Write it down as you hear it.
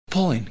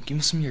Pauline, give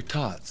me some of your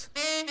tots.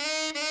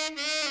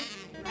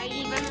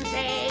 Raven's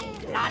egg,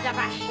 blood of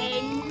a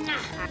hen, a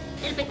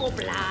little bit more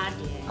blood.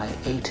 I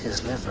ate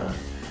his liver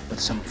with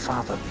some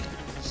fava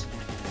beans.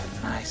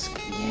 A nice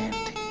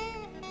Chianti.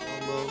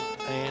 Combo,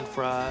 pan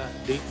fry,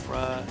 deep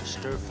fry,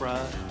 stir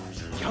fry.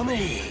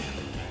 Yummy!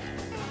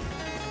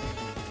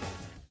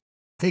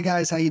 Hey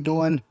guys, how you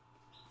doing?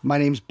 My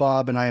name's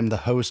Bob, and I am the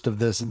host of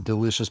this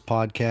delicious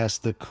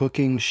podcast, The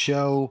Cooking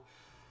Show.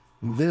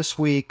 This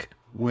week,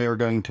 we're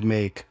going to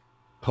make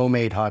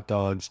homemade hot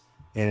dogs,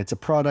 and it's a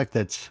product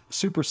that's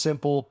super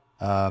simple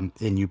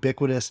and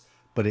ubiquitous,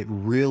 but it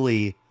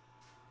really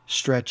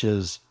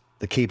stretches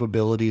the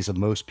capabilities of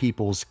most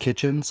people's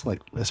kitchens,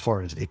 like as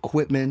far as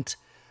equipment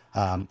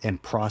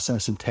and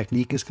process and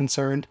technique is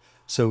concerned.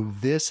 So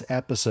this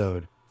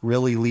episode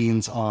really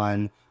leans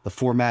on the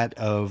format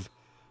of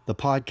the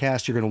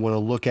podcast. You're going to want to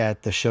look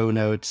at the show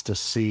notes to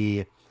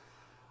see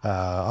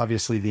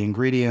obviously the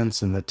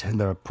ingredients and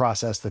the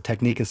process, the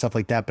technique and stuff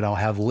like that, but I'll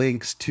have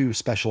links to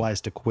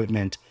specialized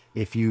equipment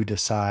if you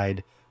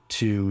decide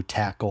to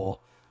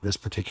tackle this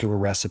particular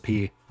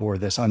recipe or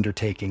this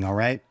undertaking. All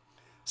right.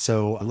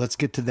 So let's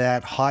get to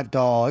that. Hot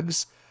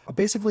dogs.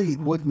 Basically,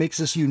 what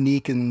makes us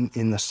unique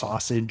in the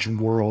sausage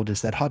world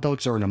is that hot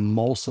dogs are an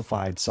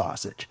emulsified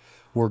sausage.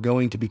 We're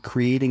going to be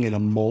creating an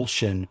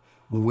emulsion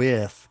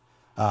with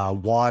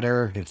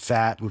water and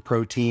fat and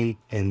protein,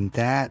 and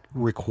that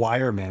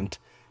requirement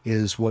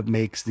is what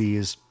makes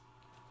these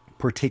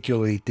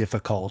particularly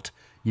difficult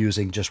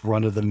using just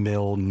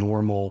run-of-the-mill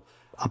normal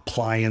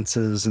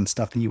appliances and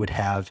stuff that you would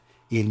have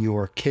in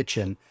your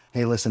kitchen.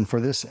 Hey, listen,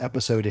 for this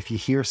episode, if you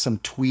hear some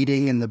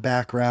tweeting in the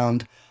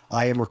background,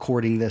 I am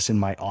recording this in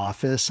my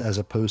office as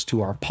opposed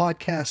to our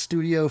podcast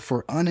studio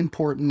for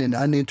unimportant and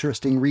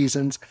uninteresting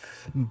reasons,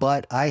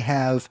 but I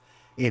have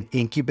an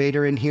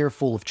incubator in here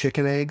full of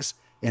chicken eggs,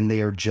 and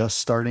they are just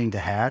starting to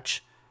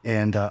hatch.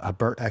 And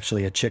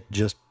a chick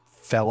just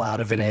fell out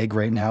of an egg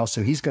right now,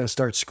 so he's going to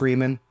start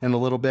screaming in a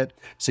little bit.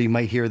 So you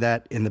might hear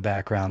that in the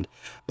background.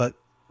 But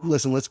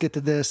listen, let's get to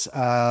this.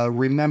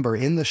 Remember,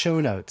 in the show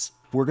notes,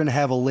 we're going to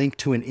have a link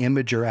to an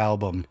Imager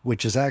album,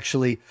 which is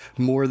actually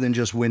more than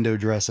just window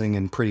dressing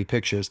and pretty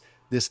pictures.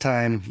 This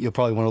time, you'll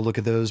probably want to look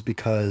at those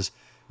because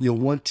you'll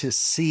want to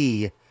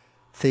see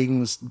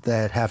things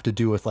that have to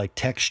do with like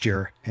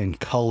texture and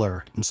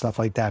color and stuff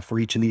like that for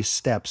each of these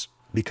steps,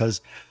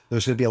 because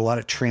there's going to be a lot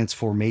of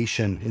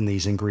transformation in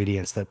these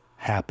ingredients that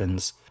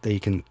happens that you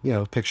can,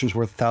 picture's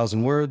worth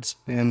 1,000 words.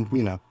 And,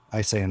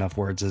 I say enough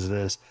words as it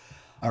is.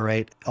 All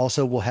right.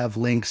 Also, we'll have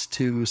links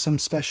to some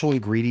special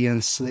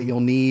ingredients that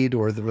you'll need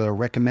or that are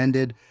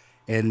recommended,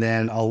 and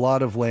then a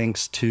lot of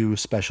links to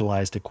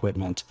specialized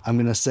equipment. I'm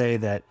going to say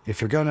that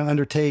if you're going to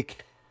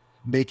undertake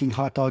baking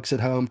hot dogs at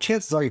home,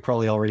 chances are you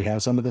probably already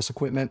have some of this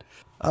equipment.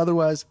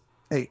 Otherwise,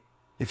 hey,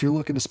 if you're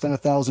looking to spend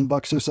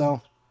 $1,000 or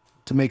so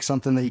to make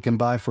something that you can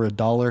buy for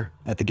 $1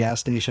 at the gas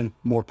station,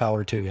 more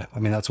power to you. I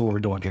mean, that's what we're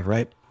doing here,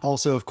 right?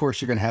 Also, of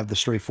course, you're going to have the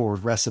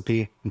straightforward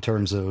recipe in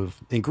terms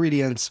of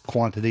ingredients,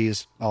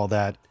 quantities, all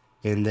that,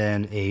 and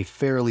then a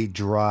fairly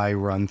dry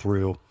run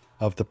through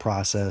of the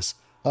process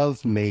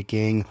of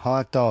making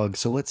hot dogs.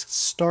 So let's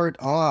start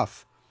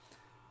off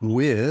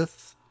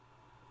with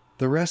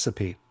the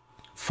recipe.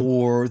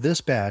 For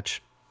this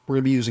batch, we're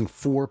going to be using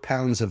 4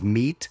 pounds of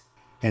meat.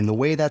 And the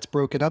way that's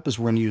broken up is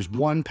we're going to use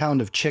 1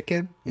 pound of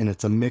chicken, and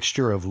it's a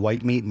mixture of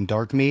white meat and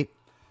dark meat.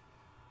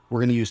 We're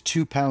going to use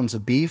 2 pounds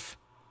of beef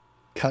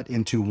cut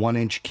into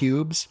 1-inch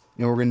cubes.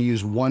 And we're going to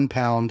use 1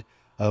 pound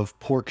of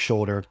pork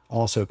shoulder,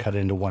 also cut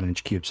into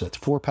 1-inch cubes. So that's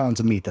 4 pounds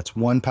of meat. That's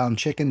 1 pound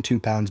chicken, 2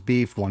 pounds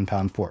beef, 1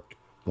 pound pork.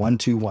 1,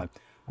 2, 1.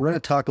 We're going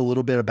to talk a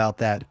little bit about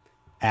that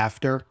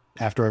after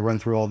I run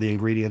through all the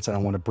ingredients. I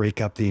don't want to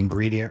break up the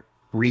ingredient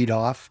read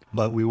off,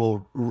 but we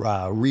will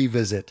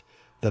revisit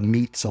the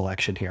meat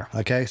selection here.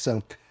 Okay,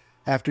 so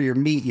after your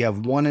meat, you have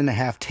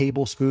 1.5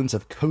 tablespoons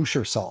of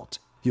kosher salt.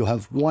 You'll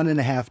have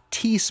 1.5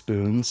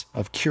 teaspoons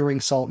of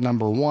curing salt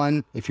number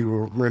 1. If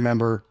you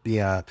remember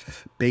the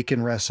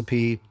bacon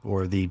recipe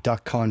or the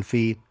duck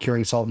confit,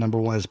 curing salt number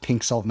 1 is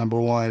pink salt number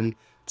 1.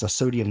 It's a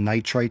sodium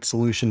nitrite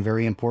solution,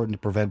 very important to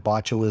prevent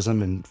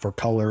botulism and for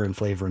color and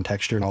flavor and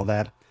texture and all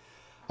that.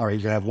 All right,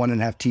 you're going to have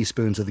 1.5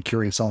 teaspoons of the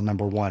curing salt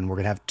number 1. We're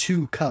going to have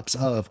 2 cups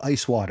of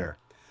ice water,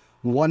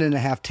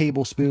 1.5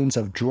 tablespoons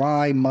of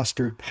dry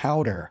mustard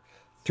powder,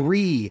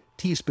 3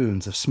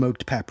 teaspoons of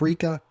smoked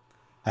paprika,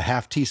 a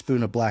half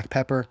teaspoon of black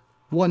pepper,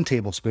 1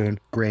 tablespoon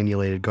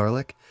granulated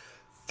garlic,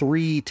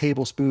 3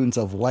 tablespoons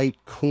of light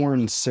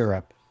corn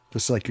syrup,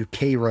 just like your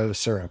Karo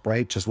syrup,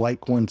 right? Just light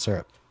corn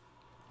syrup,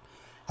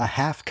 a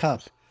half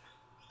cup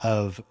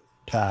of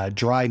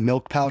dry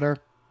milk powder,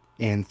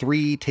 and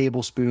 3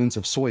 tablespoons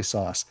of soy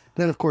sauce.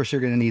 Then, of course,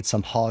 you're going to need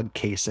some hog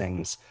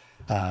casings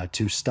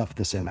to stuff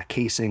this in, a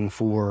casing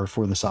for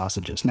the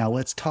sausages. Now,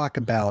 let's talk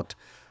about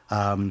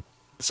some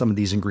of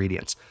these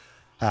ingredients.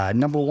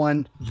 Number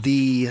 1,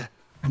 the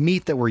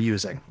meat that we're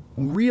using.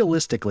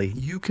 Realistically,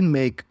 you can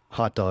make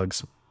hot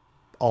dogs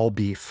all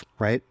beef,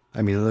 right?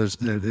 I mean,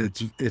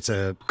 it's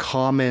a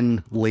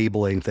common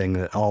labeling thing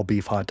that all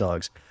beef hot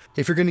dogs.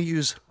 If you're going to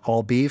use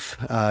all beef,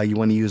 you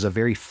want to use a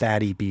very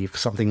fatty beef,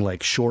 something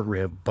like short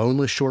rib.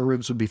 Boneless short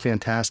ribs would be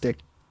fantastic.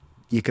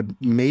 You could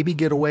maybe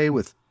get away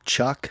with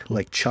chuck,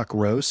 like chuck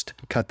roast.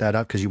 Cut that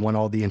up because you want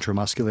all the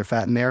intramuscular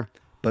fat in there.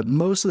 But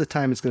most of the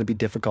time, it's going to be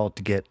difficult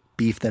to get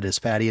beef that is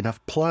fatty enough.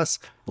 Plus,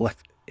 like,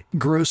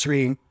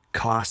 grocery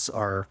costs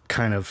are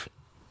kind of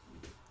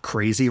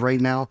crazy right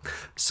now.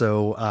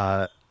 So,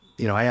 I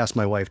asked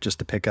my wife just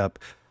to pick up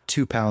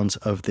 2 pounds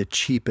of the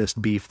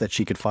cheapest beef that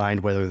she could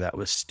find, whether that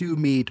was stew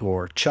meat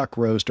or chuck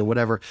roast or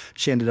whatever.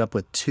 She ended up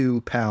with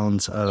 2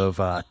 pounds of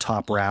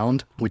top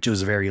round, which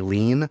was very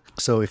lean.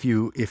 So if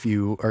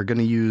you are going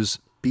to use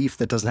beef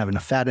that doesn't have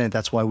enough fat in it,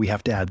 that's why we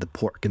have to add the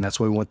pork. And that's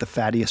why we want the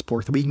fattiest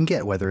pork that we can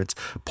get, whether it's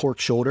pork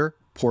shoulder,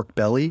 pork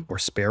belly, or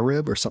spare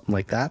rib or something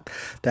like that.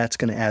 That's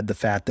going to add the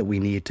fat that we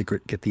need to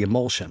get the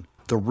emulsion.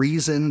 The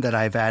reason that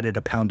I've added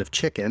a pound of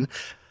chicken,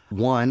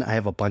 one, I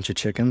have a bunch of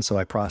chicken, so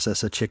I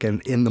process a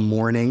chicken in the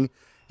morning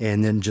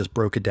and then just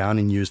broke it down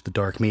and used the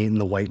dark meat and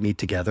the white meat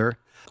together.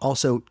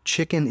 Also,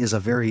 chicken is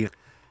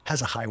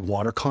has a high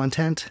water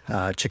content.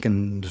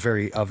 Chicken is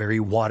a very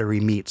watery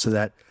meat, so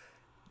that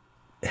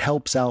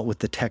helps out with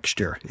the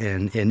texture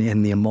and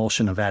in the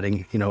emulsion of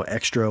adding,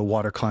 extra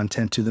water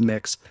content to the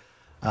mix.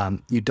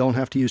 You don't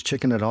have to use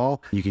chicken at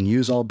all. You can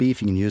use all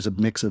beef. You can use a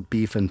mix of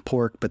beef and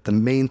pork. But the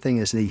main thing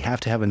is that you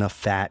have to have enough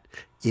fat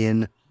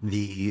in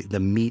the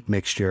meat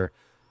mixture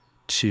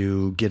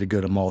to get a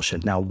good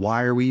emulsion. Now,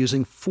 why are we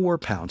using 4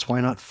 pounds? Why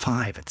not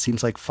 5? It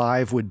seems like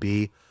 5 would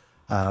be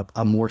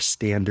a more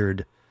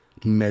standard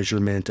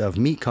measurement of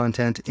meat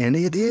content, and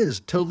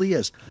it totally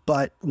is.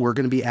 But we're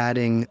going to be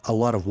adding a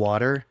lot of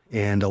water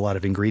and a lot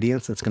of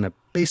ingredients that's going to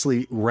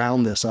basically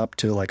round this up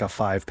to like a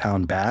 5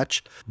 pound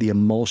batch. The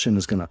emulsion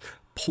is going to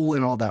pull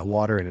in all that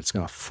water and it's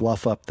going to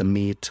fluff up the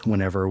meat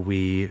whenever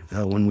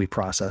when we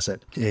process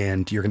it,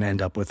 and you're going to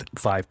end up with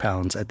 5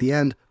 pounds at the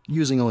end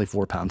using only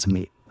 4 pounds of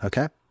meat.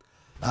 Okay.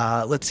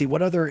 Let's see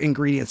what other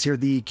ingredients here.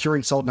 The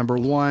curing salt number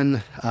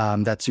 1,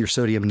 that's your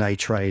sodium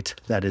nitrite.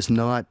 That is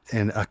not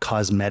a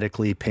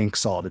cosmetically pink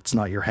salt. It's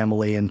not your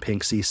Himalayan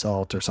pink sea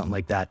salt or something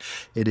like that.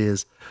 It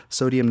is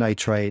sodium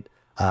nitrite.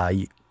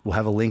 We'll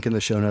have a link in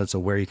the show notes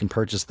of where you can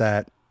purchase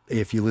that.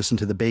 If you listen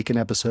to the bacon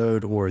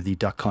episode or the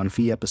duck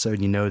confit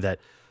episode, you know that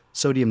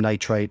sodium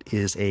nitrite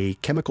is a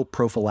chemical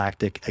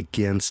prophylactic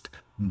against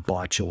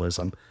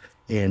botulism.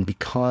 And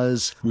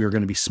because we're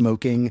going to be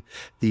smoking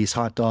these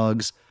hot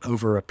dogs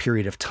over a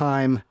period of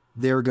time,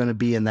 they're going to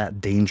be in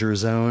that danger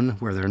zone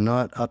where they're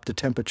not up to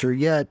temperature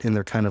yet. And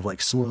they're kind of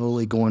like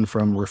slowly going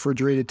from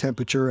refrigerated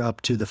temperature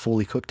up to the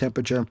fully cooked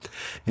temperature.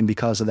 And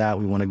because of that,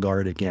 we want to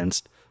guard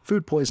against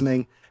food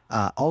poisoning.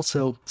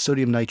 Also,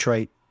 sodium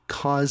nitrite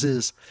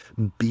causes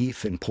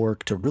beef and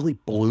pork to really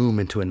bloom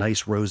into a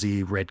nice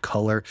rosy red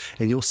color.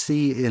 And you'll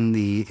see in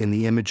the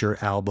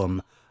Imager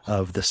album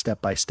of the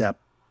step-by-step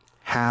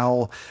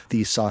how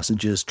these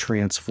sausages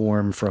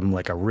transform from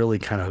like a really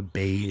kind of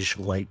beige,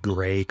 light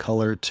gray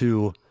color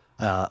to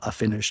a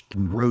finished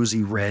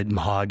rosy red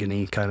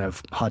mahogany kind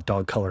of hot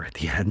dog color at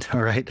the end.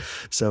 All right.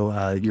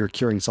 So your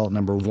curing salt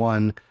number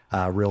 1,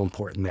 real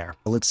important there.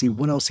 Let's see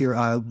what else here.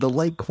 The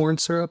light corn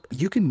syrup.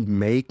 You can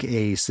make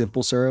a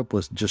simple syrup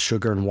with just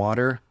sugar and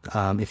water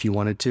if you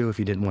wanted to, if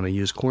you didn't want to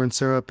use corn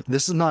syrup.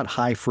 This is not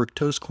high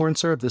fructose corn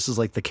syrup. This is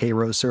like the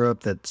Karo syrup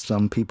that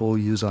some people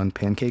use on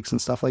pancakes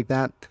and stuff like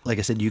that. Like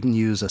I said, you can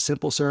use a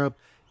simple syrup.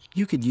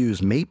 You could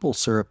use maple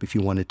syrup if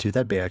you wanted to.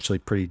 That'd be actually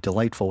pretty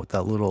delightful with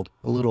that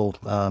little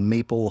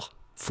maple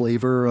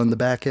flavor on the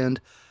back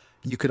end.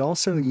 You could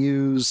also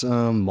use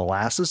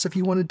molasses if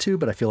you wanted to,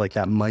 but I feel like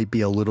that might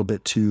be a little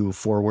bit too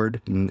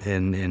forward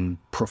and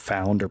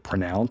profound or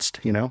pronounced,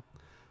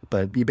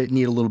 But you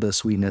need a little bit of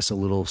sweetness, a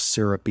little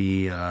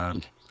syrupy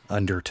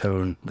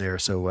undertone there.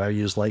 So I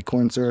use light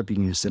corn syrup. You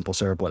can use simple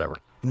syrup, whatever.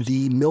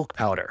 The milk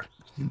powder,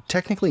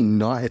 technically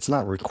it's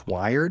not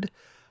required,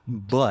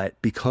 but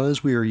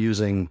because we are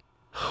using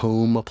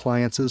home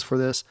appliances for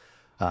this,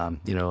 a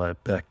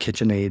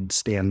KitchenAid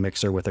stand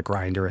mixer with a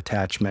grinder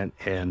attachment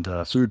and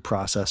a food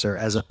processor,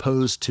 as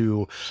opposed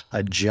to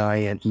a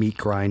giant meat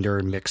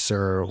grinder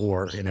mixer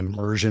or an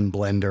immersion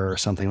blender or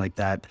something like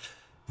that.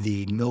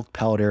 The milk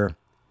powder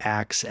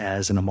acts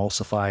as an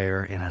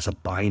emulsifier and as a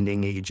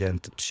binding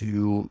agent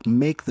to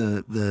make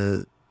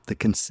the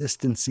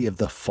consistency of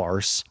the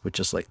farce, which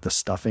is like the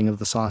stuffing of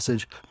the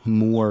sausage,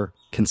 more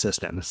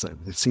consistent.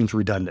 It seems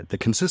redundant. The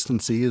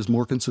consistency is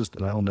more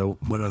consistent. I don't know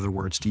what other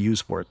words to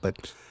use for it,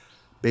 but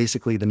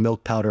basically the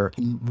milk powder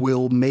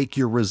will make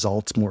your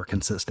results more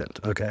consistent.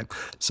 Okay.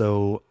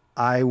 So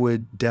I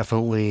would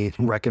definitely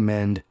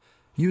recommend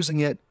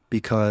using it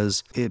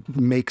because it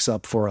makes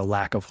up for a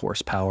lack of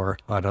horsepower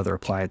on other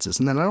appliances.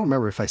 And then I don't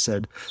remember if I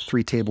said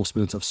 3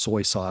 tablespoons of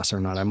soy sauce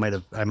or not. I might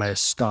have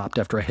stopped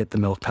after I hit the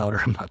milk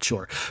powder. I'm not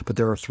sure, but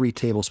there are 3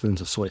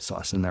 tablespoons of soy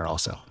sauce in there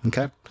also.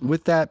 Okay.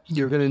 With that,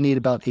 you're going to need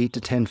about 8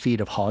 to 10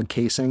 feet of hog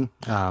casing.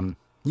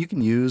 You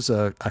can use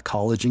a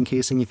collagen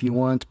casing if you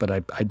want, but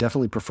I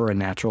definitely prefer a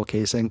natural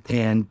casing.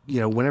 And,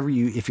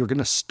 if you're going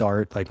to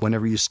start, like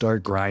whenever you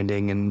start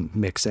grinding and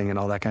mixing and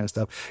all that kind of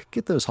stuff,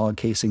 get those hog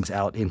casings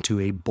out into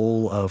a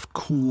bowl of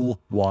cool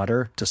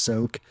water to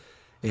soak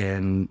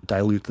and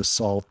dilute the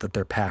salt that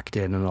they're packed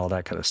in and all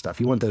that kind of stuff.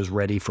 You want those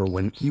ready for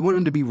you want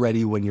them to be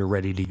ready when you're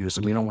ready to use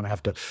them. You don't want to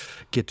have to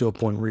get to a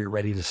point where you're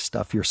ready to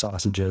stuff your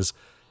sausages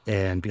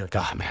and be like,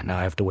 oh man, now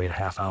I have to wait a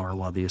half hour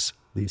while these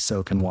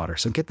soak in water.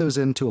 So get those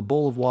into a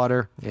bowl of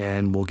water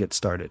and we'll get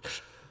started.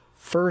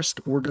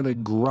 First, we're going to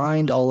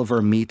grind all of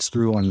our meats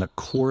through on the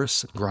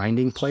coarse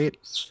grinding plate.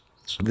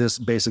 This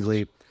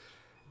basically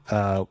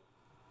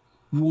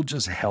will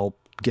just help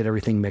get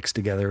everything mixed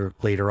together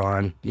later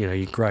on.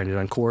 You grind it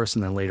on coarse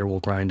and then later we'll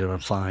grind it on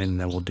fine and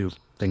then we'll do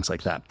things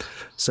like that.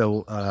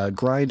 So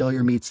grind all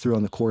your meats through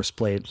on the coarse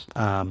plate,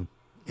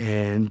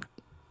 and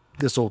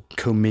this will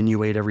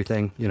comminuate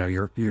everything.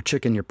 Your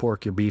chicken, your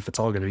pork, your beef, it's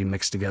all going to be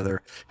mixed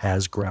together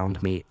as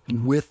ground meat.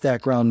 With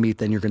that ground meat,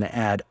 then you're going to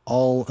add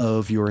all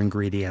of your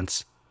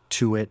ingredients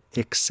to it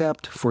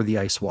except for the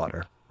ice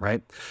water,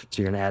 right?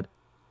 So you're going to add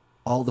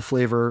all the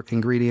flavor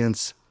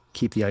ingredients,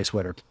 keep the ice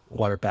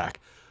water back.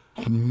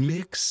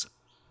 Mix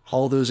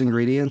all those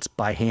ingredients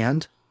by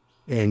hand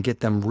and get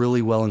them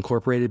really well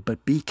incorporated,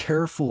 but be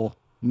careful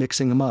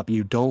mixing them up.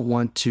 You don't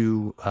want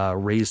to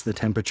raise the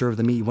temperature of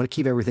the meat. You want to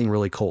keep everything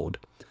really cold.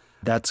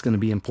 That's going to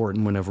be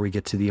important whenever we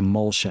get to the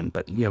emulsion,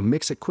 but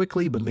mix it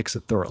quickly, but mix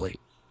it thoroughly.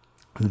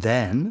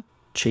 Then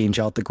change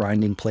out the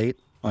grinding plate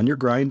on your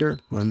grinder,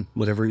 on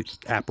whatever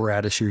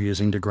apparatus you're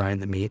using to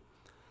grind the meat,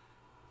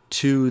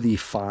 to the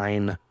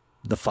fine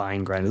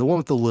grinder, the one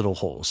with the little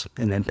holes,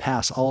 and then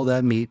pass all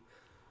that meat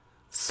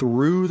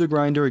through the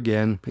grinder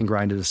again and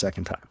grind it a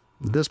second time.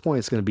 At this point,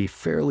 it's going to be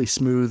fairly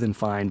smooth and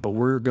fine, but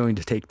we're going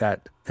to take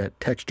that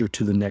texture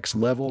to the next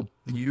level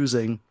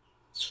using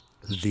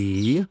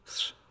the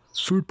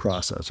food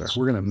processor.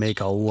 We're going to make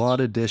a lot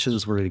of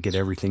dishes. We're going to get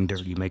everything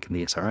dirty making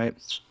these, all right?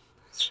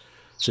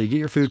 So you get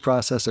your food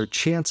processor.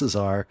 Chances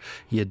are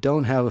you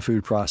don't have a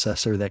food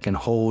processor that can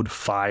hold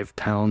 5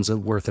 pounds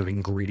worth of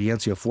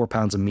ingredients. You have 4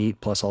 pounds of meat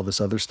plus all this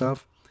other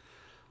stuff.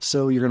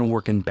 So you're going to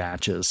work in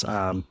batches.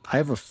 I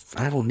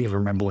don't even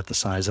remember what the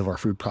size of our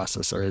food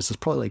processor is. It's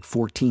probably like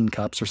 14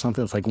 cups or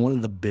something. It's like one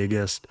of the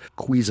biggest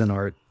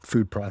Cuisinart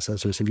food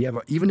processors.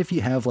 Even if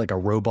you have like a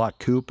Robot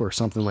Coupe or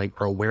something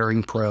or a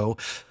Waring Pro,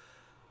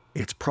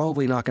 it's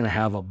probably not going to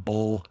have a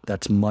bowl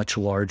that's much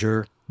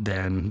larger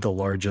than the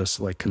largest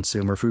like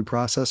consumer food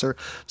processor.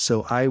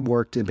 So I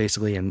worked in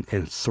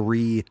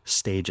 3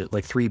 stages,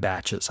 like 3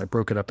 batches. I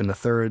broke it up into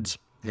thirds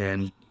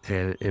and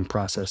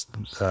processed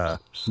the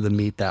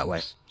meat that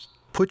way.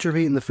 Put your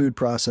meat in the food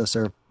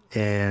processor,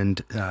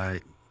 and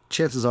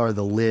chances are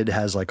the lid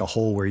has like a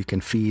hole where you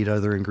can feed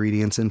other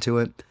ingredients into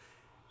it.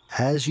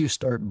 As you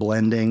start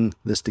blending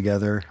this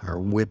together or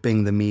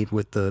whipping the meat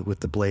with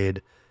the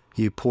blade,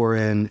 you pour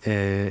in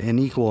an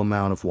equal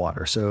amount of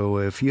water. So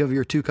if you have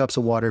your 2 cups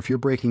of water, if you're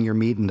breaking your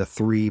meat into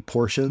 3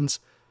 portions,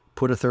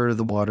 put a third of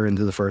the water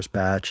into the first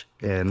batch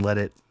and let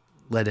it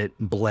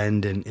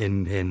blend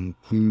and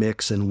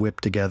mix and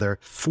whip together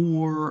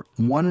for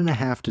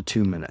 1.5 to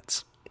 2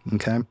 minutes.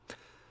 Okay.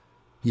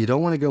 You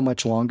don't want to go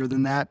much longer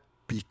than that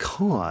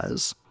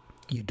because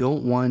you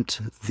don't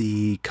want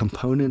the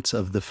components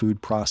of the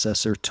food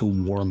processor to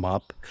warm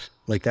up.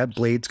 Like that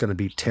blade's going to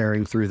be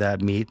tearing through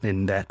that meat,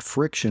 and that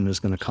friction is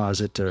going to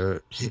cause it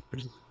to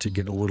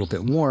get a little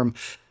bit warm.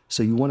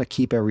 So you want to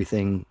keep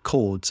everything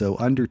cold. So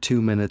under 2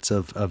 minutes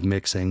of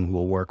mixing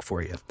will work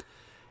for you.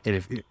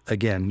 And you're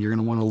going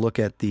to want to look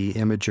at the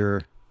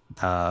Imager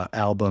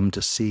album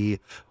to see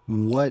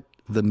what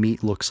the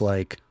meat looks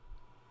like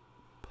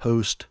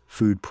post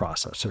food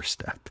processor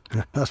step.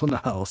 I don't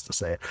know how else to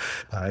say it.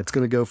 It's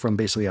going to go from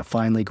basically a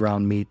finely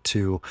ground meat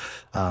to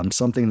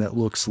something that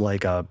looks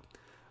like a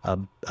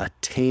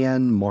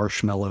tan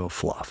marshmallow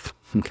fluff.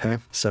 Okay.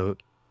 So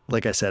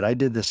like I said, I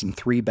did this in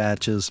 3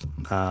 batches,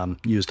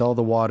 used all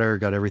the water,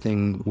 got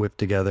everything whipped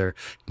together,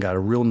 got a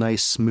real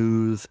nice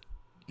smooth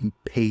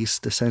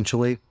paste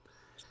essentially.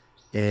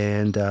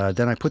 And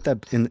then I put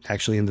that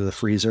into the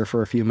freezer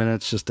for a few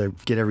minutes just to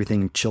get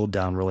everything chilled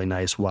down really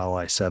nice while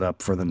I set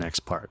up for the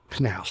next part.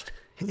 Now,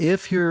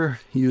 if you're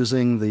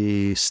using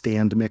the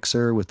stand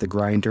mixer with the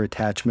grinder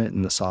attachment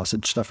and the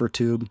sausage stuffer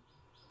tube,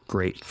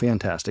 great,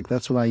 fantastic.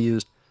 That's what I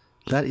used.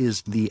 That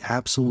is the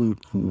absolute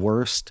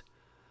worst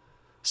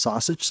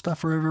sausage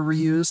stuffer I've ever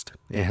used,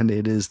 and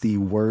it is the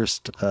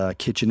worst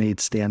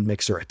KitchenAid stand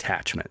mixer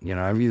attachment.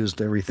 I've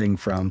used everything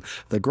from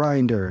the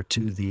grinder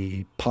to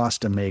the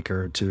pasta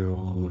maker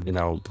to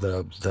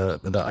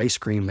the ice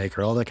cream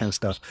maker, all that kind of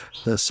stuff.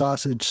 The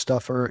sausage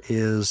stuffer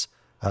is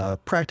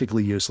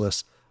practically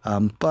useless,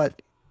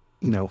 but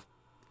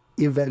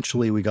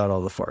eventually we got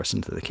all the farce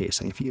into the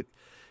casing.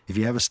 If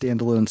you have a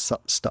standalone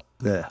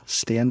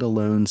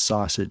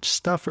sausage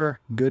stuffer,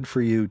 good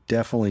for you.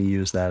 Definitely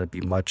use that. It'd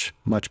be much,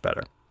 much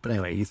better. But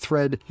anyway, you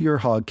thread your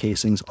hog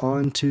casings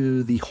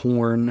onto the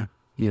horn,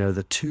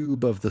 the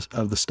tube of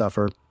the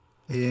stuffer,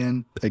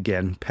 And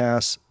again,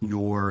 pass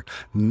your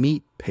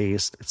meat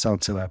paste. It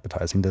sounds so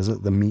appetizing, does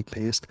it? The meat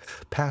paste.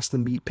 Pass the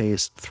meat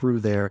paste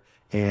through there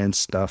and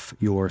stuff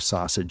your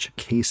sausage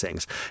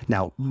casings.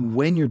 Now,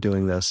 when you're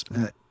doing this,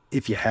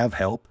 if you have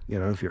help,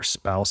 if your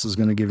spouse is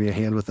going to give you a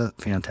hand with it,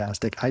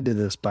 fantastic. I did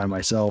this by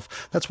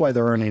myself. That's why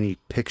there aren't any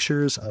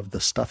pictures of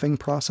the stuffing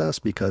process,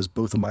 because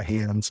both of my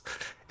hands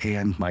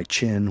and my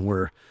chin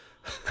were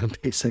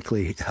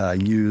basically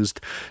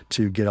used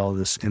to get all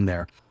this in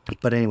there.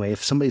 But anyway,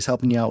 if somebody's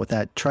helping you out with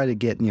that, try to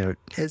get,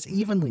 as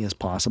evenly as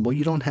possible.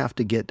 You don't have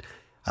to get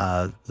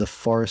the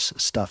farce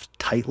stuffed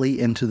tightly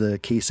into the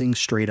casing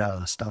straight out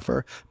of the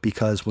stuffer,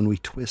 because when we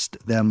twist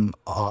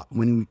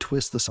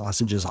the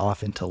sausages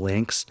off into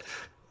links,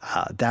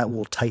 that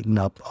will tighten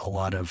up a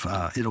lot of,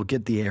 it'll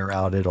get the air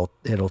out.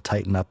 It'll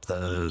tighten up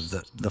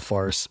the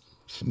farce.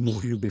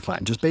 You'll be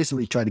fine. Just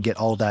basically try to get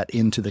all that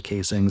into the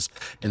casings,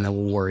 and then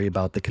we'll worry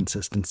about the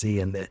consistency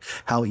and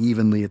how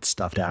evenly it's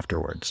stuffed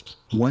afterwards.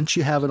 Once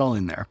you have it all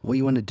in there, what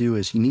you want to do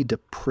is you need to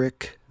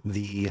prick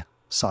the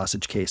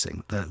sausage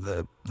casing,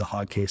 the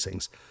hog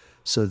casings,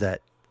 so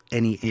that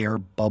any air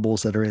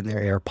bubbles that are in there,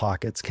 air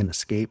pockets, can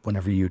escape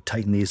whenever you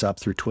tighten these up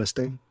through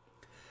twisting.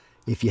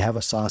 If you have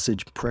a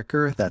sausage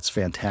pricker, that's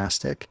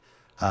fantastic.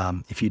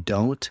 If you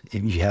don't,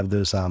 if you have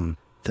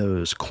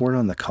those corn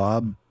on the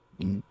cob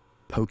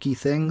pokey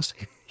things,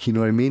 you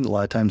know what I mean? A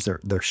lot of times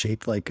they're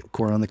shaped like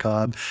corn on the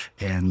cob,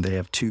 and they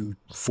have two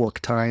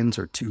fork tines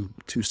or two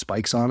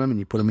spikes on them, and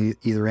you put them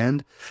either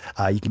end.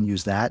 You can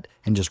use that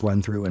and just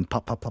run through and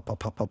pop,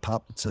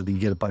 so that you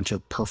get a bunch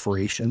of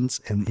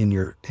perforations in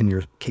your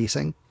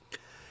casing.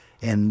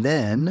 And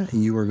then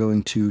you are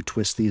going to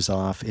twist these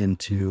off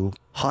into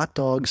hot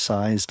dog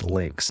sized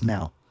links.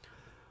 Now,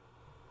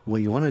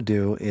 what you want to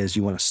do is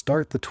you want to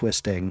start the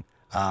twisting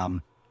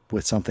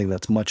with something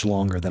that's much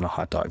longer than a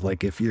hot dog.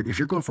 Like if you're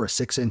going for a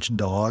 6-inch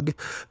dog,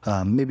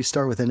 maybe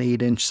start with an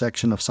 8-inch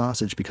section of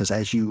sausage, because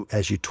as you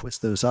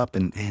twist those up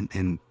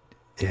and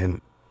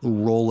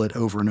roll it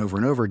over and over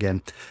and over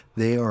again,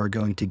 they are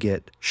going to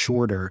get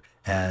shorter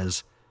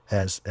as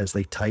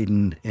they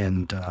tighten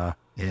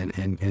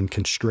and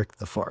constrict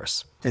the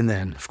farce. And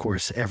then, of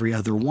course, every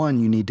other one,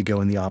 you need to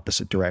go in the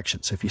opposite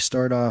direction. So if you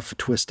start off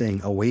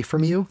twisting away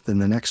from you, then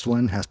the next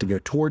one has to go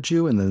towards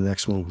you, and then the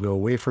next one will go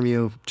away from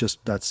you. Just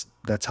that's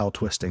how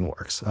twisting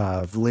works.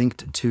 I've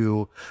linked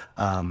to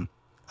a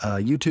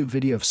YouTube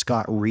video of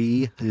Scott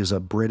Ree, who's a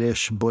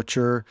British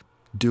butcher,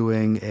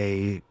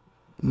 doing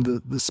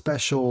the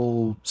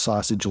special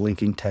sausage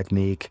linking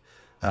technique.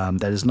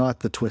 That is not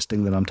the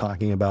twisting that I'm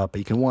talking about, but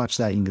you can watch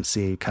that and you can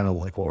see kind of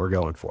like what we're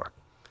going for.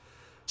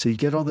 So you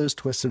get all those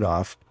twisted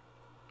off,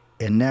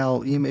 and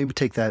now you maybe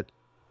take that,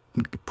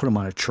 put them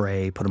on a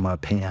tray, put them on a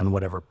pan,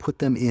 whatever, put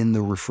them in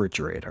the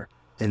refrigerator,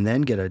 and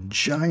then get a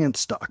giant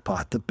stock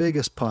pot, the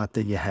biggest pot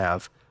that you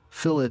have,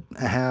 fill it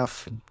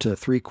 1/2 to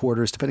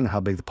 3/4, depending on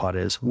how big the pot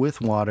is, with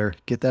water,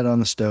 get that on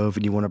the stove,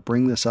 and you want to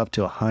bring this up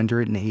to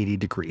 180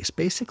 degrees.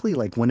 Basically,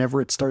 like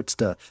whenever it starts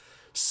to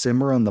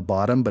simmer on the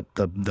bottom, but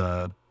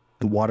the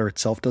water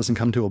itself doesn't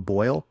come to a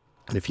boil.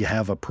 And if you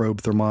have a probe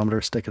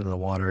thermometer, stick it in the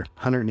water.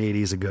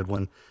 180 is a good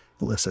one.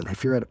 Listen,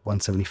 if you're at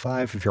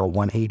 175, if you're at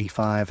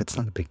 185, it's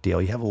not a big deal.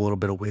 You have a little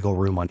bit of wiggle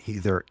room on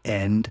either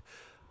end.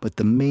 But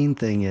the main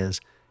thing is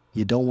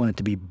you don't want it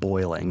to be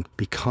boiling,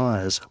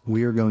 because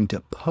we are going to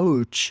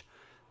poach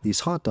these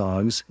hot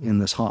dogs in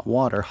this hot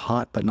water,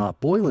 hot but not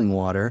boiling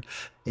water,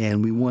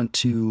 and we want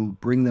to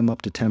bring them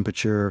up to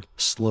temperature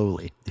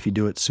slowly. If you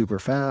do it super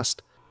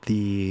fast,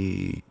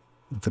 the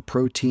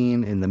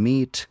protein in the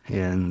meat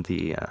and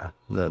the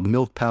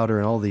milk powder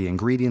and all the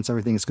ingredients,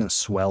 everything is going to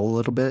swell a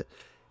little bit.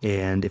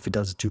 And if it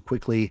does it too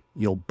quickly,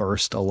 you'll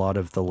burst a lot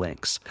of the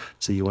links.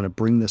 So you want to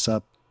bring this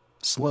up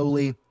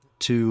slowly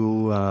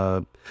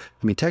to,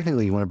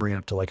 technically you want to bring it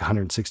up to like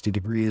 160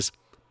 degrees,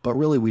 but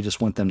really we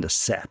just want them to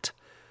set.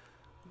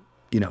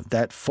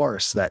 That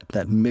farce,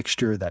 that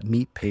mixture, that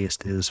meat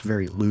paste is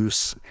very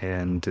loose,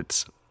 and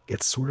it's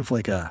sort of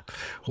like what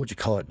would you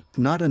call it?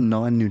 Not a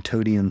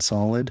non-Newtonian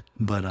solid,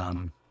 but,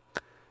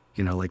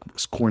 like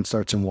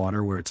cornstarch and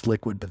water where it's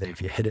liquid, but then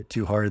if you hit it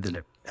too hard, then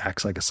it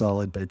acts like a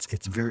solid, but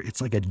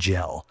it's like a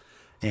gel.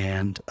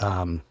 And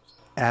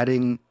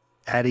adding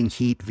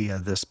heat via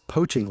this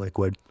poaching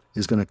liquid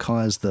is going to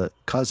cause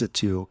it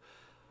to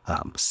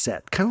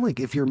set. Kind of like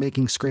if you're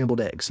making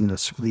scrambled eggs.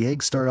 The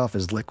eggs start off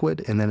as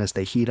liquid, and then as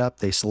they heat up,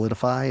 they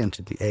solidify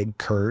into the egg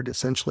curd,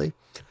 essentially.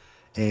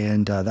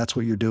 And that's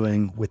what you're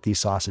doing with these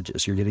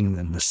sausages. You're getting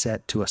them to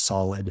set to a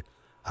solid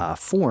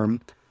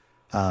form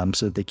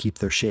so that they keep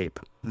their shape.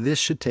 This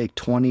should take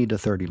 20 to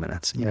 30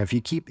 minutes.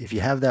 If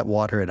you have that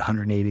water at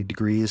 180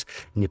 degrees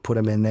and you put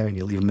them in there and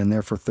you leave them in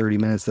there for 30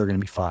 minutes, they're going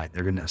to be fine.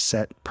 They're going to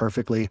set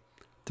perfectly.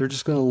 They're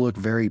just going to look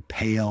very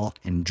pale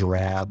and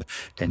drab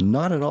and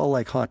not at all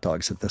like hot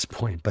dogs at this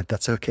point, but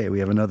that's okay. We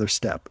have another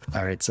step.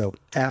 All right. So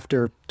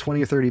after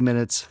 20 or 30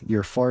 minutes,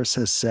 your farce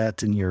has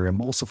set and your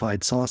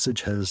emulsified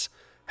sausage has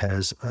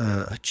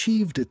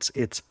achieved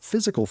its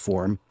physical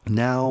form.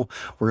 Now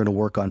we're going to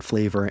work on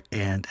flavor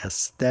and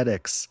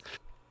aesthetics.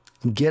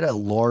 get a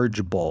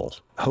large bowl,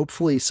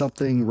 hopefully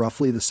something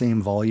roughly the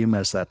same volume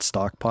as that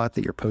stock pot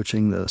that you're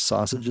poaching the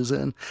sausages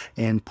in,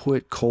 and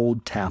put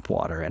cold tap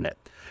water in it.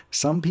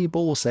 Some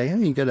people will say, hey,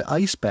 you got to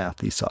ice bath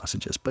these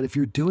sausages. But if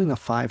you're doing a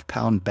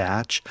 5-pound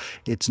batch,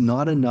 it's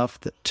not enough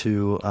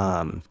to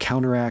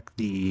counteract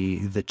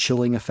the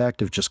chilling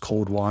effect of just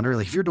cold water.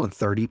 Like if you're doing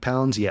 30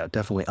 pounds, yeah,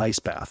 definitely ice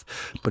bath.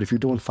 But if you're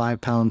doing 5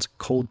 pounds,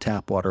 cold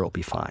tap water will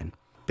be fine.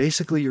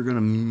 Basically, you're going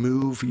to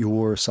move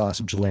your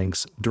sausage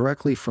links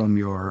directly from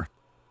your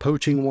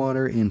poaching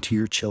water into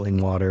your chilling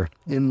water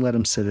and let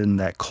them sit in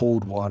that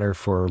cold water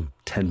for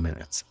 10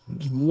 minutes.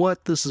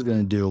 What this is going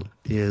to do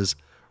is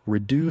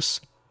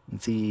reduce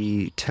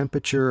the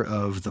temperature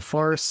of the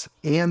farce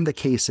and the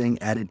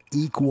casing at an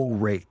equal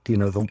rate. You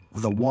know,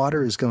 the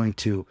water is going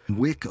to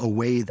wick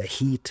away the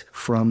heat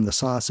from the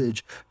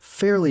sausage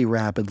fairly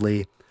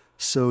rapidly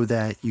so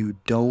that you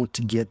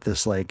don't get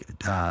this like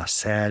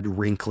sad,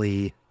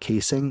 wrinkly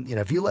casing. You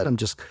know, if you let them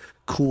just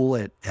cool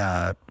at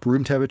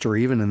room temperature or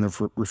even in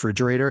the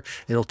refrigerator,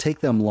 it'll take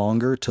them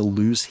longer to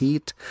lose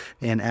heat.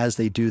 And as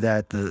they do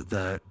that,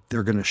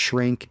 they're going to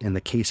shrink and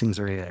the casings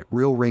are gonna get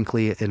real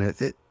wrinkly,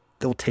 and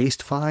they'll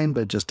taste fine,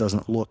 but it just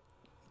doesn't look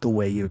the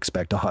way you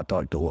expect a hot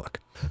dog to look.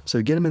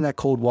 So get them in that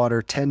cold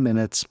water, 10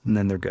 minutes, and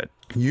then they're good.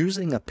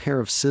 Using a pair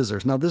of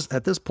scissors. Now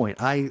at this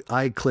point,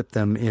 I clip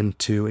them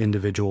into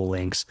individual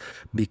links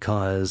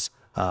because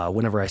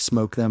whenever I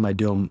smoke them, I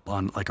do them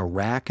on like a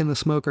rack in the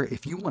smoker.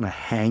 If you want to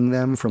hang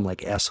them from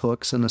like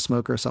S-hooks in the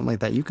smoker or something like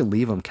that, you can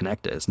leave them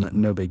connected. It's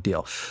no big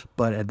deal.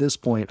 But at this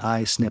point,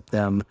 I snip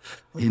them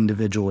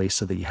individually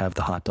so that you have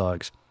the hot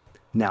dogs.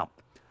 Now,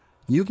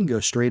 you can go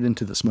straight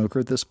into the smoker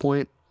at this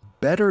point.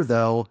 Better,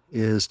 though,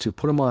 is to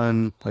put them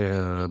on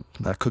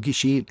a cookie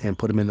sheet and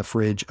put them in the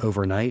fridge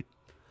overnight.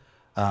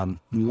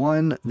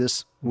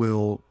 This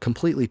will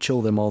completely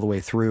chill them all the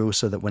way through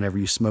so that whenever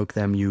you smoke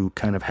them, you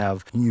kind of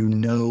have, you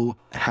know,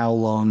 how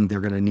long they're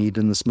going to need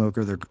in the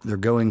smoker. They're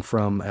going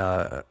from,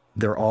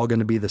 they're all going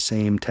to be the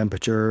same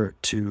temperature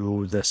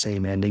to the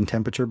same ending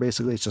temperature.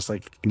 Basically, it's just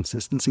like a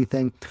consistency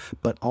thing,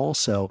 but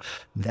also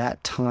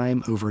that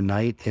time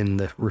overnight in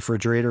the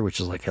refrigerator, which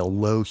is like a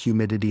low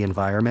humidity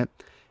environment,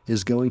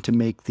 is going to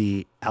make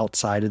the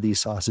outside of these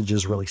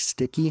sausages really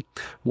sticky.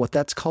 What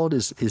that's called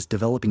is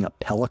developing a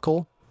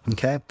pellicle.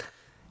 Okay.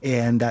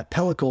 And that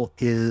pellicle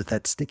is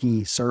that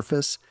sticky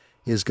surface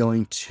is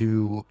going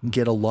to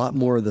get a lot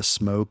more of the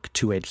smoke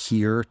to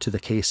adhere to the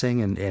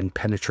casing and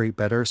penetrate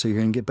better. So you're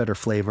going to get better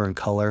flavor and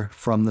color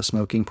from the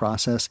smoking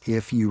process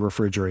if you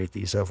refrigerate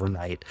these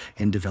overnight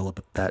and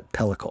develop that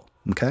pellicle.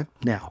 Okay.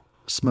 Now,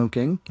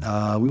 smoking,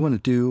 we want to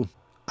do,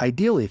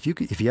 ideally, if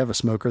you have a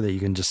smoker that you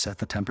can just set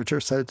the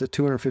temperature, set it to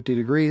 250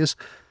 degrees,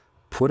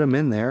 put them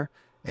in there,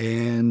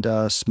 and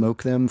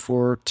smoke them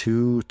for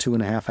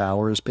 2.5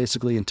 hours,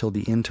 basically until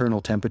the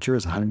internal temperature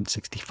is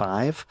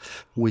 165,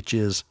 which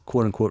is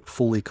quote unquote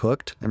fully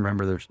cooked. And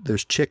remember,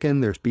 there's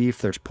chicken, there's beef,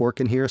 there's pork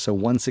in here. So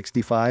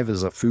 165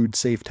 is a food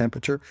safe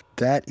temperature.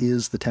 That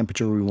is the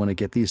temperature we want to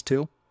get these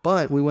to,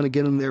 but we want to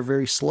get them there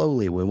very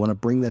slowly. We want to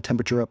bring that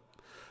temperature up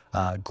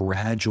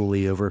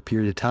gradually over a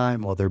period of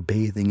time while they're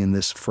bathing in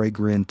this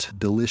fragrant,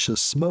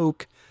 delicious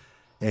smoke.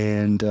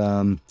 And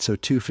so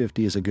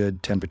 250 is a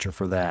good temperature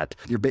for that.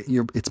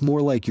 It's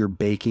more like you're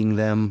baking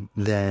them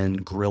than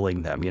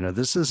grilling them. You know,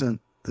 this isn't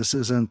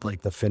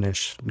like the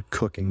finished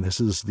cooking.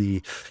 This is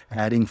the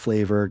adding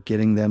flavor,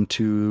 getting them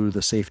to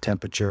the safe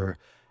temperature,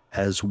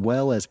 as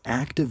well as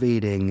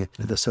activating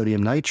the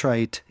sodium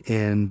nitrite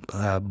and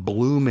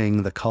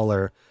blooming the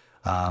color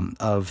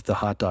of the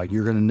hot dog.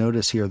 You're going to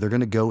notice here, they're going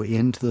to go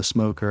into the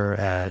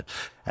smoker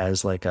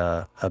as like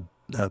a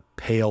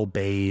pale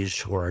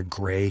beige or a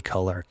gray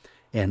color.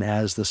 And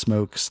as the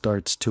smoke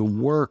starts to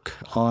work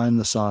on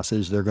the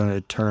sausage, they're going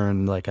to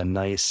turn like a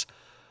nice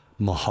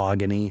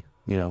mahogany,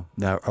 you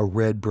know, a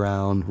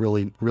red-brown,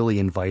 really, really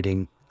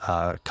inviting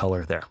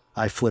color there.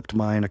 I flipped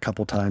mine a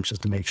couple times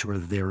just to make sure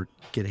that they were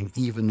getting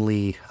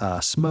evenly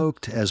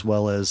smoked, as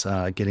well as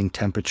getting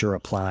temperature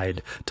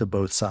applied to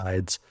both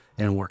sides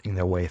and working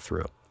their way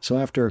through. So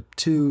after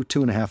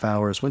 2.5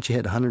 hours, once you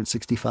hit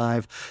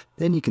 165,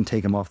 then you can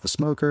take them off the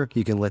smoker.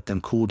 You can let them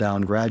cool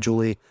down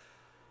gradually.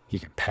 You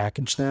can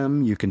package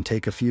them. You can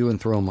take a few and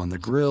throw them on the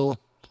grill,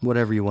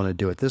 whatever you want to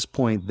do. At this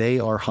point,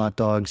 they are hot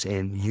dogs,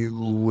 and you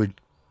would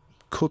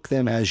cook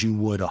them as you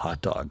would a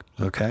hot dog.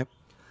 Okay.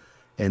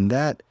 And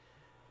that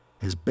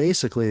is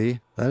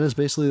basically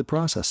the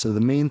process. So the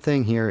main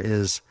thing here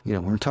is, you know,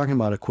 we're talking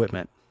about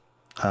equipment,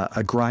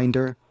 a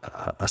grinder,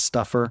 a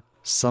stuffer,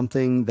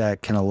 something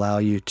that can allow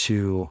you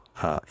to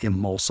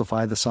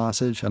emulsify the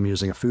sausage. I'm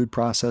using a food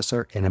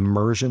processor. An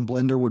immersion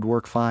blender would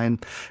work fine.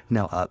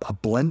 Now, a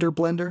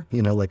blender,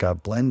 you know, like a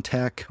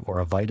Blendtec or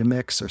a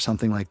Vitamix or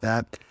something like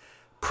that,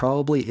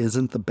 probably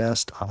isn't the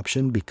best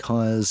option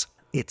because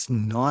it's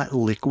not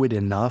liquid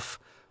enough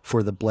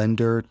for the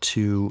blender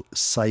to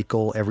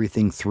cycle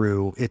everything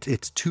through.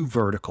 It's too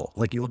vertical.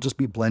 Like you'll just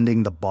be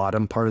blending the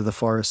bottom part of the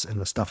farce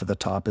and the stuff at the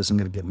top isn't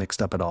going to get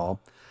mixed up at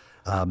all.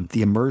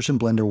 The immersion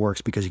blender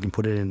works because you can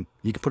put it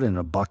in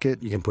a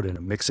bucket, you can put it in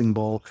a mixing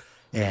bowl,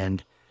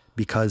 and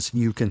because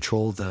you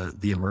control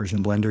the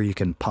immersion blender, you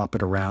can pop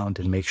it around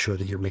and make sure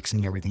that you're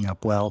mixing everything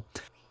up well.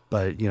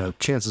 But,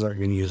 chances are you're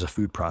going to use a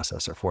food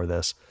processor for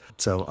this.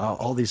 So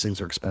all these things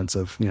are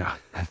expensive.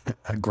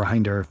 A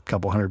grinder,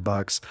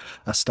 $200,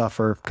 a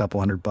stuffer,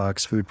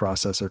 $200, food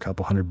processor,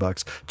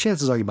 $200.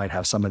 Chances are you might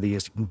have some of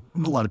these.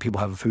 A lot of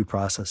people have a food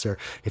processor.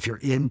 If you're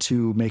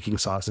into making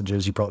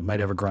sausages, you probably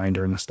might have a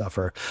grinder and a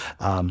stuffer.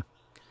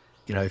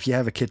 If you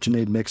have a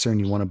KitchenAid mixer and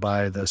you want to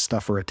buy the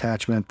stuffer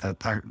attachment,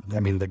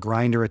 the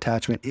grinder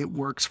attachment, it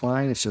works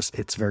fine.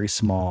 It's very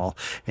small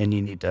and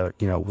you need to,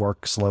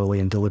 work slowly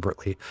and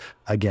deliberately.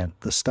 Again,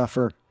 the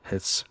stuffer,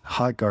 it's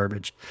hot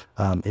garbage.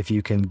 If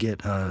you can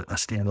get a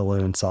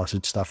standalone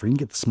sausage stuffer, you can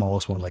get the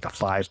smallest one, like a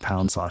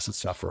 5-pound sausage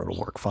stuffer. It'll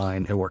work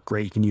fine. It'll work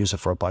great. You can use it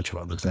for a bunch of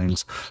other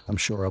things. I'm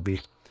sure I'll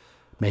be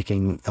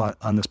making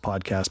on this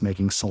podcast,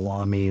 making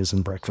salamis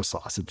and breakfast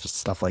sausages,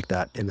 stuff like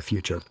that in the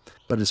future.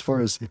 But as far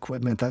as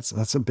equipment,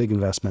 that's a big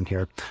investment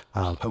here.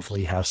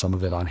 Hopefully you have some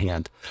of it on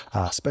hand.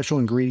 Special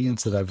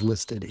ingredients that I've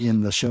listed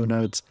in the show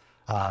notes.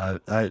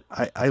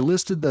 I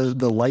listed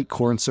the light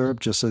corn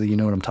syrup just so that you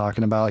know what I'm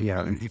talking about.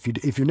 If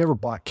you've never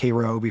bought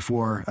Karo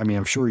before,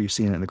 I'm sure you've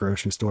seen it in the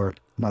grocery store. I'm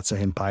not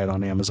saying buy it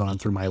on Amazon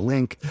through my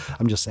link.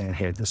 I'm just saying,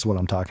 hey, this is what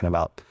I'm talking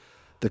about.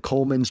 The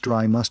Coleman's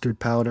dry mustard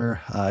powder.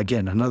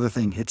 Again, another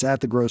thing, it's at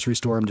the grocery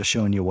store. I'm just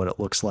showing you what it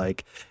looks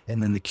like.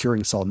 And then the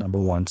curing salt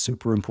 #1,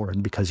 super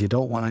important because you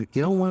don't want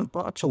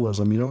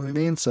botulism, you know what I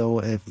mean? So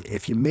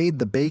if you made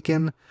the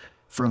bacon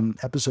from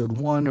episode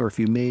 1, or if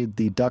you made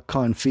the duck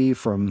confit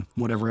from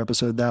whatever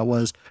episode that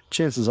was,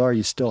 chances are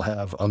you still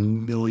have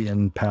 1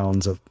 million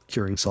pounds of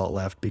curing salt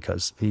left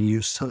because you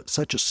use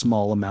such a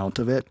small amount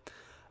of it.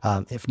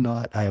 If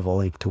not, I have a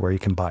link to where you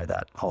can buy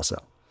that also.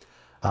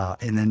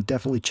 And then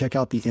definitely check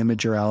out the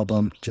Imager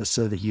album just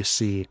so that you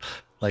see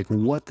like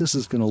what this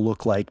is going to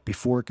look like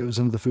before it goes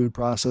into the food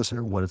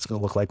processor, what it's going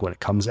to look like when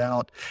it comes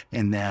out,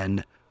 and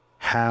then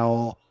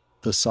how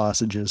the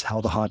sausages,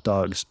 how the hot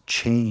dogs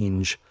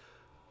change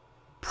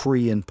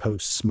pre and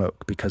post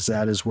smoke, because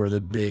that is where the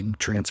big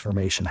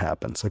transformation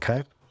happens.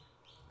 Okay.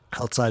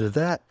 Outside of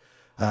that,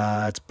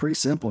 it's pretty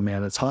simple,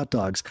 man. It's hot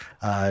dogs.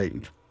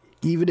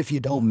 Even if you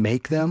don't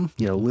make them,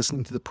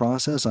 listening to the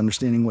process,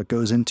 understanding what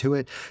goes into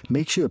it,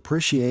 makes you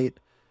appreciate,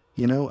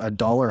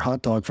 $1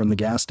 hot dog from the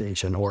gas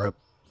station or a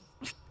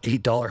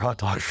 $8 hot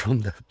dog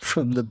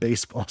from the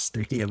baseball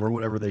stadium or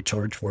whatever they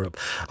charge for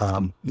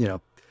them.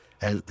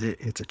 And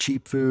it's a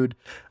cheap food.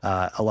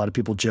 A lot of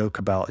people joke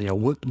about,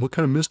 what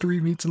kind of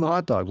mystery meat's in the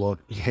hot dog? Well,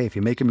 hey, if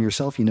you make them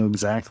yourself, you know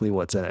exactly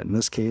what's in it. In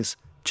this case,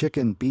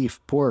 chicken, beef,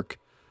 pork.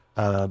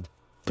 But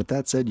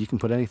that said, you can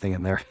put anything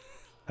in there.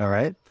 All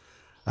right.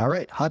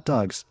 Hot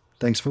dogs.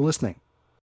 Thanks for listening.